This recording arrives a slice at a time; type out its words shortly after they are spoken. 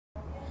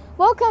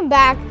Welcome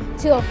back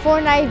to a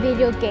Fortnite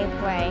video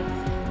gameplay.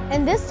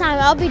 And this time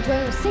I'll be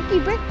joined with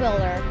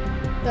StickyBrickBuilder.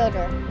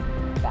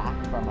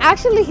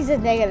 Actually, he's a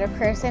negative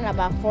person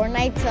about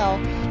Fortnite, so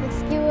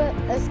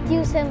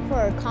excuse him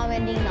for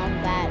commenting on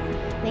bad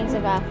things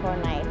about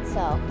Fortnite.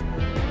 So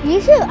you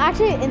should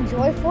actually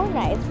enjoy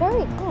Fortnite. It's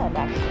very good,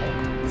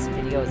 actually. This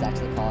video is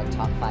actually called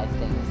Top 5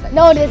 Things That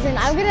No, you it isn't.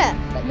 I'm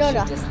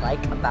gonna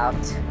dislike about.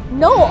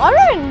 No, I'm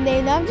not gonna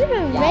name them. I'm just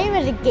gonna name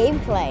it a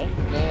gameplay.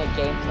 Name a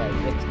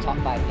gameplay with top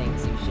 5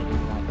 things you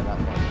shouldn't like about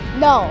Fortnite.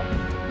 No,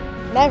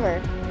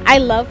 never. I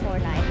love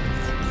Fortnite.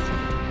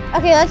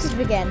 Okay, let's just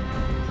begin.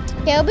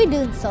 Okay, I'll be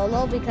doing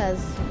solo because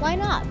why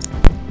not?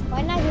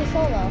 Why not do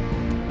solo?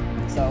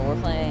 So we're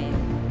playing.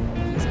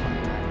 He's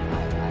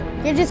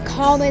playing. You're just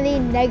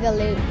commenting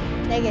negatively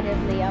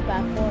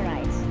about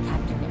Fortnite.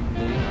 Captain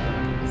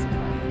Gamer is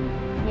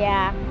playing.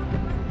 Yeah.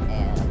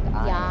 And I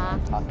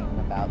am talking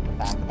about the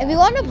fact that if you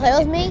want to play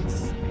with me,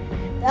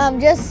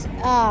 just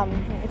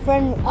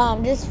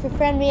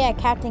friend me at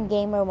Captain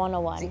Gamer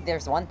 101. See,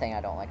 there's one thing I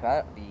don't like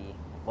about it, the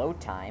load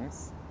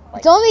times.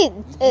 Like, it's only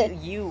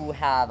you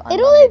have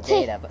unlimited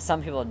data, but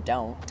some people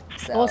don't.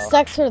 So. Well,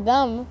 sucks for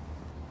them.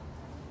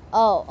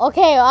 Oh,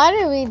 okay. Well, I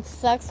didn't mean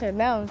sucks for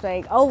them. It's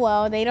like, oh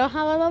well, they don't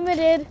have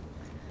unlimited.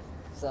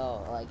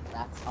 So, like,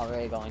 that's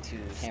already going to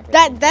hamper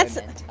the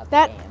enjoyment of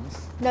the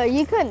games. No,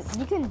 you can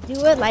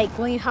do it like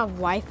when you have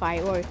Wi-Fi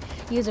or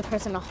use a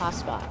personal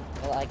hotspot.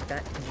 Well, like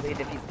that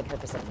completely defeats the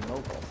purpose of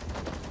mobile.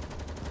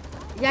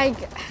 Yeah,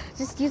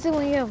 just use it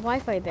when you have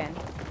Wi-Fi then.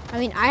 I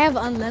mean, I have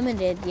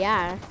unlimited,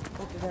 yeah.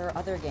 But there are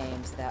other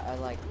games that are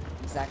like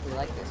exactly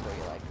like this, where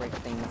you like break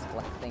things,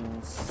 collect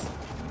things,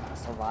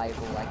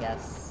 survival, I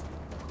guess.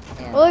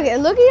 And look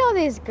at all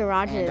these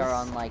garages. And are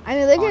on like I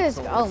mean, look consoles,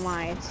 at this. Oh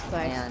my, it's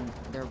like. And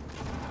they're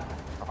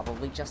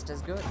probably just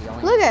as good. The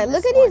only look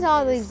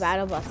at these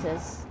battle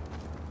buses.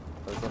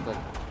 Those look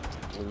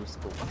like blue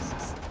school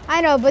buses.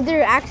 I know, but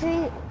they're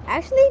actually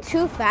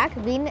true fact.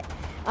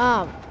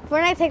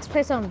 Fortnite takes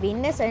place on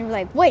Venus, and you're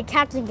like, wait,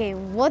 Captain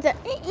Game, what the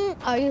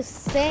are you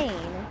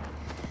saying?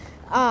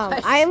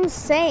 I am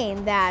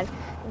saying that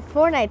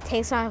Fortnite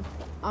takes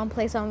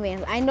place on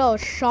Venus. I know,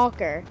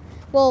 shocker.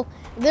 Well,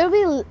 there'll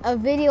be a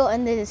video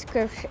in the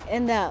description,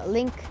 in the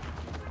link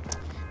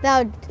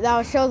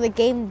that'll show the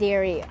game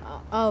theory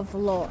of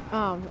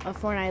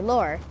Fortnite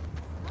lore.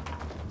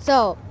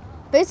 So,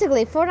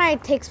 basically,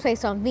 Fortnite takes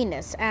place on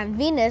Venus, and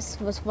Venus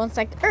was once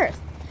like Earth,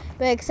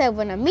 but except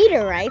when a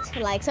meteorite,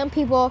 like some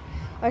people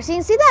are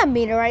seeing, see that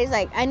meteorite?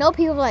 Like, I know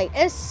people like,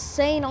 it's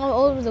saying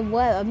all over the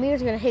web, a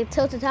meteor's gonna hit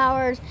Tilted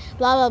Towers,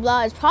 blah, blah,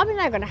 blah. It's probably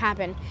not gonna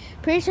happen.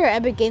 Pretty sure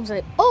Epic Games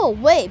like, oh,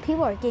 wait,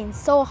 people are getting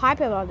so hyped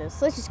about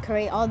this. Let's just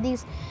create all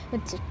these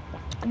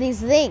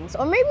things.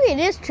 Or maybe it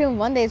is true and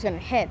one day it's gonna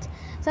hit.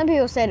 Some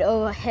people said,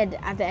 oh, it'll hit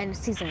at the end of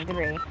Season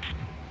 3.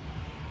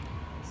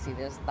 See,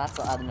 that's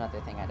another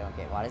thing I don't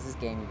get. Why does this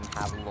game even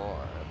have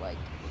lore? Like,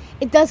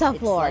 it does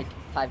have lore. It's like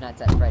Five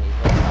Nights at Freddy's,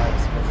 where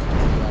it's supposed to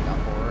just be like a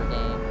horror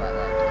game, but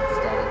like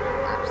instead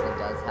it actually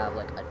does have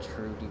like a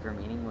true deeper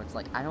meaning. Where it's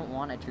like, I don't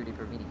want a true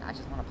deeper meaning. I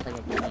just want to play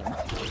a game.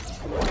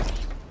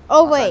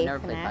 Oh also, wait, I've never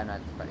played Five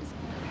Nights at Freddy's.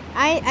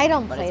 I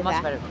don't but play that. But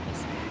it's much better than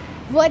this.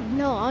 What?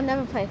 No, I'll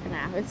never play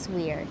FNAF. It's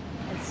weird.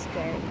 It's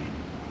scary.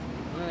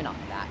 Maybe not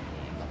that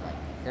game, but like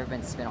there have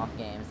been spin-off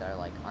games that are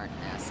like aren't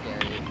as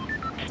scary.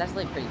 It's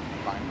actually pretty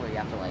fun where you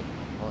have to like,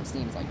 well, it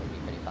seems like it would be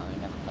pretty fun. We've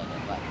never played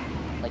it, but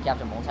like you have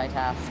to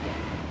multitask and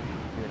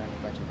do a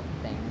bunch of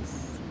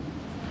things.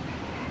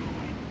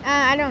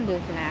 I don't do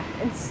FNAF.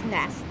 It's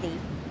nasty.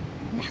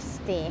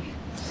 Nasty.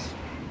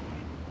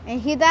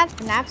 And hear that?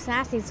 FNAF's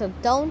nasty, so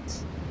don't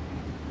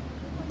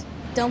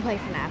play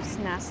FNAF. It's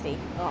nasty.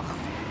 Ugh.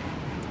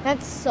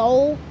 That's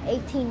so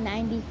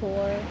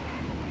 1894.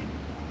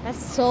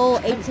 That's so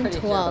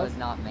 1812. Sure it was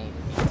not made in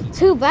 1812.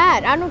 Too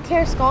bad. I don't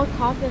care. Scott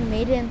Cawthon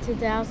made it in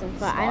 2000,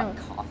 but I don't.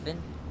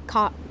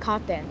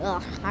 Cawthon.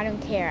 Ugh. I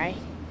don't care.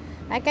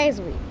 That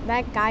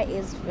guy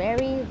is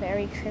very,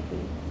 very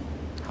trippy.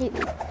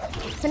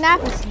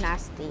 FNAF is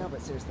nasty. No,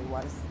 but seriously,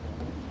 what is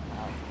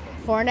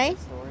Fortnite?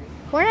 Story?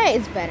 Fortnite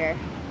is better.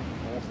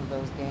 Both of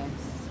those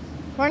games.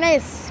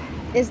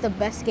 Fortnite is the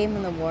best game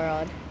in the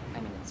world. I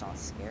mean, it's not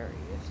scary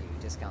if you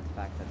discount the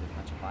fact that there's a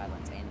bunch of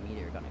violence and the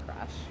meteor gonna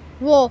crash.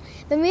 Well,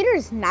 the meteor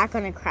is not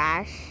gonna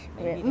crash.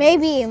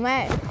 Maybe it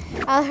might.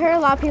 I heard a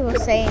lot of people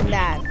saying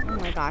that. Oh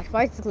my gosh,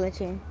 why is it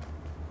glitching?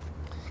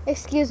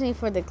 Excuse me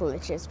for the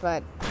glitches,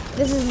 but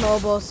this is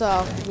mobile,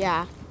 so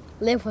yeah,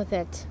 live with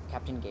it.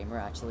 Captain Gamer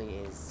actually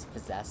is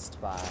possessed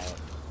by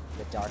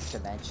the dark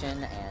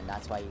dimension, and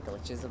that's why he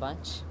glitches a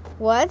bunch.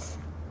 What?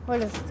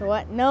 What is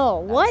what? No,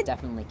 what? That's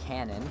definitely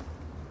canon.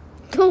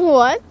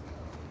 What?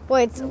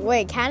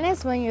 Wait, canon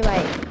is when you're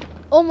like,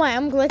 oh my,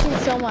 I'm glitching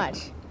so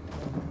much.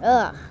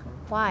 Ugh,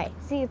 why?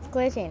 See, it's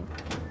glitching.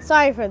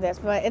 Sorry for this,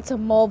 but it's a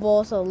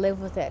mobile, so live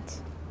with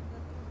it.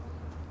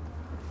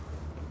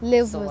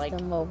 Live with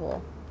the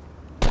mobile.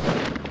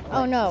 Like,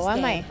 oh no, why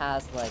am I? This game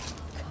has like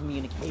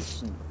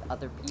communication with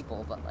other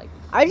people, but like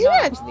Are you not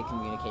gonna actually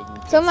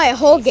communicating. so my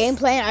whole game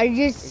plan? Are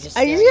you It's just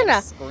staring at a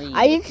gonna screen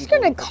are you with just people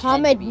gonna who pretend to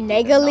comment be who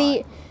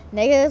they're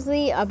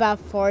negatively about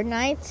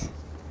Fortnite?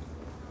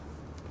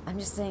 I'm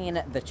just saying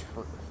the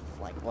truth,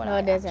 like what No, I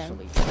it isn't.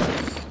 actually do.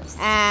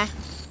 Ah,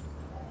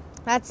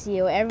 that's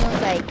you.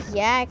 Everyone's like,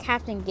 yeah,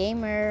 Captain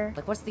Gamer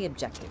Like, what's the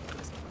objective of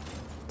this game?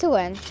 to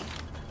win.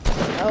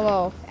 Oh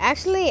well,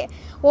 actually,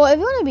 well, if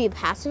you want to be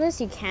pacifist,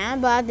 you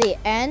can, but at the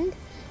end,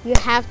 you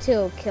have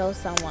to kill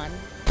someone.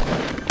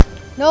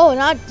 No,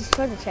 not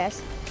destroy the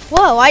chest.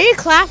 Whoa, why are you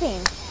clapping?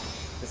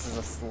 This is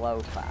a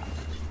slow clap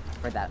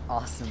for that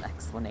awesome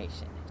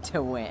explanation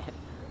to win.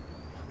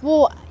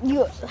 Well,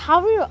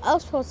 how are you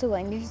else supposed to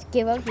win? You just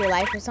give up your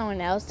life for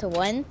someone else to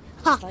win?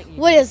 Huh, Just like you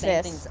what do the is same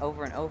this? things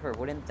over and over.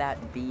 Wouldn't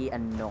that be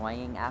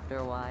annoying after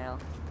a while?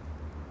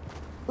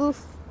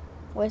 Oof.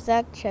 Where's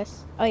that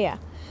chest? Oh, yeah.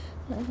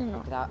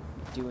 No. Without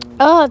doing.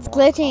 Oh, it's more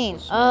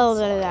glitching. Oh,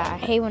 accomplishments I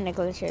hate when it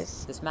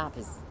glitches. This map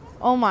is.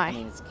 Oh I my.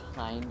 mean, it's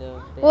kind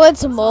of. Big, Well,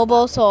 it's but not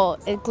mobile, that so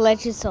big. it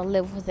glitches, so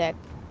live with it.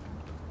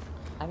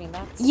 I mean,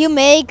 that's. You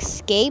may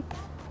escape.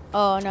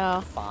 Oh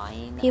no.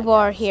 Fine. People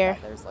I are guess here.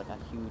 that There's like a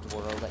huge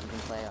world that you can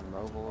play on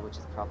mobile, which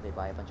is probably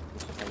why a bunch of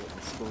people play it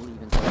in school,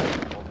 even though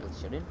it mobile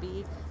shouldn't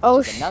be. Oh,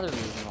 Which is another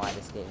reason why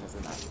this game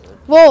isn't that good.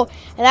 Whoa,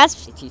 and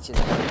that's. It teaches.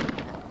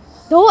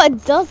 No,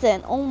 it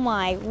doesn't. Oh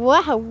my.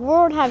 What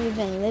world have you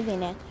been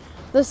living in?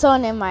 There's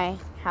someone in my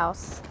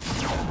house.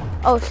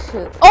 Oh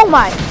shoot. Oh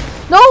my.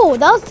 No,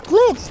 that was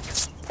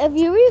glitched. If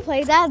you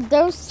replay that,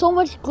 there's so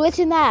much glitch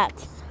in that.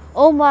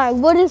 Oh my,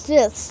 what is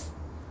this?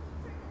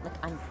 Look,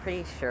 I'm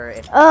pretty sure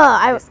if.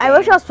 I this wish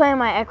I game- was playing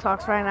my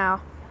Xbox right now.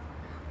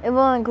 It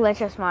won't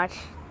glitch as much. This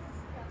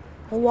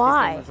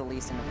Why? game was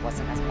released and it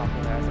wasn't as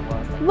popular as it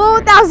was. Like, Well,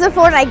 years that was the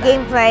ago. Fortnite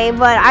gameplay,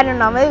 but I don't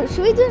know. Maybe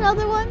should we do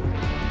another one?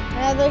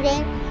 Another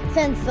game?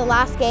 Since the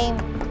last game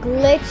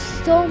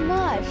glitched so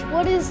much.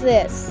 What is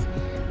this?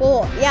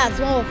 Well, yeah, it's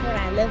one with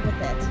Fortnite. Live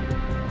with it.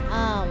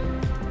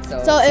 So,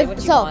 so say if- what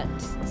you so-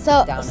 want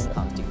So, down in the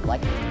comments. Do you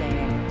like this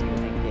game? Do you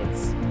think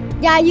it's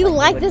yeah, you like, it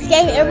like would this be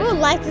game. good? Everyone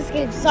likes this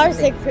game. Sorry,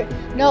 think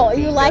no, would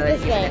be you like good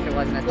this even game. If it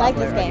wasn't as Like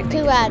popular, this or do you game. think Too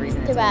it's the bad. reason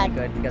Too it's bad.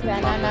 only good because Too it's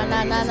bad. No, popular, no, or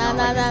you no, just no, don't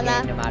no, like this no,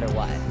 game no. no matter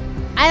what.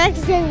 I like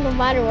this game no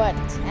matter what.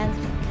 And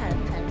kind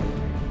of.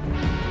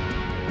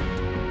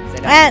 Say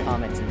down in And- the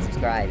comments and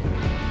subscribe.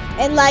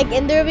 And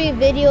there'll be a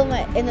video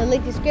in the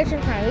link description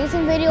for my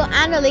recent video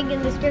and a link in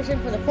the description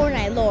for the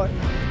Fortnite lore.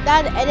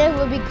 That edit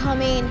will be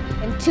coming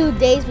in 2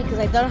 days because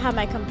I don't have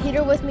my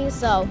computer with me,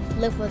 so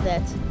live with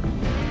it.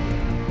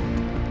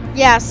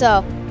 Yeah,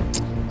 so,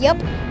 yep.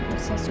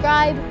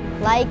 Subscribe,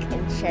 like,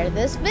 and share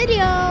this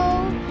video.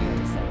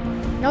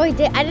 No, I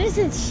didn't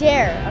say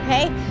share,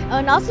 okay?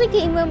 And also you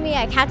can email me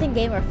at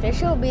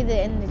CaptainGamerOfficial. It'll be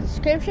in the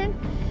description.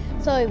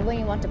 So when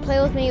you want to play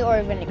with me or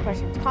if any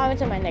questions,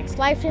 comments on my next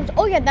live streams.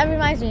 Oh yeah, that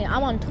reminds me,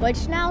 I'm on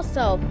Twitch now,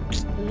 so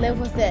live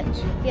with it.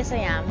 Yes, I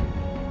am.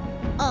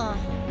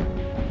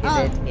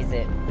 Is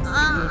it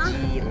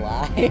CG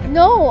Live?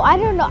 No, I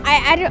don't know.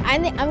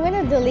 I'm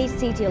gonna delete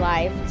CG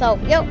Live. So,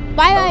 yo,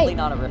 bye Totally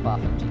bye. not a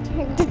ripoff of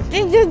GTA.